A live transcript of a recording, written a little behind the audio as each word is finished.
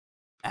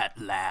At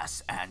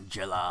last,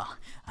 Angela,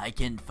 I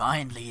can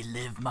finally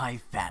live my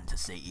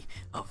fantasy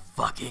of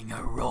fucking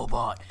a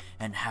robot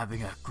and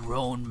having a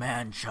grown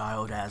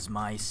man-child as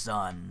my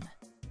son.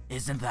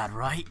 Isn't that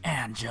right,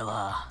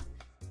 Angela?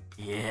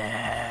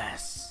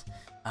 Yes.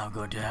 I'm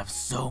going to have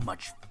so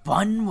much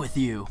fun with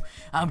you.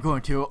 I'm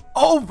going to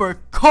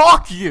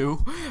overcock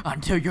you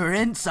until your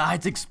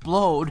insides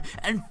explode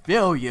and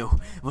fill you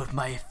with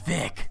my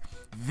thick,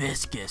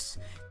 viscous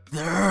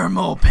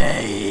thermal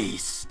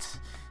paste.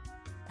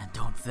 And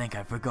don't think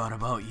I forgot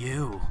about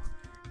you,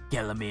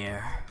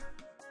 Gelamir.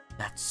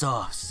 That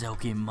soft,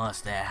 silky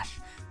mustache,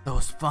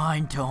 those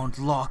fine-toned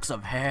locks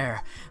of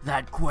hair,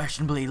 that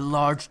questionably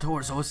large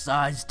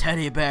torso-sized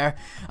teddy bear.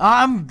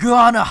 I'm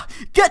gonna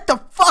get the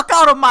fuck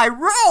out of my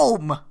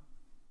room!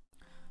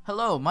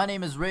 Hello, my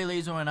name is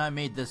Raylazor and I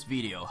made this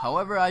video.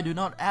 However, I do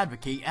not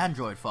advocate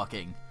android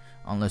fucking.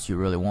 Unless you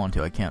really want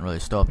to, I can't really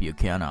stop you,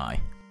 can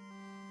I?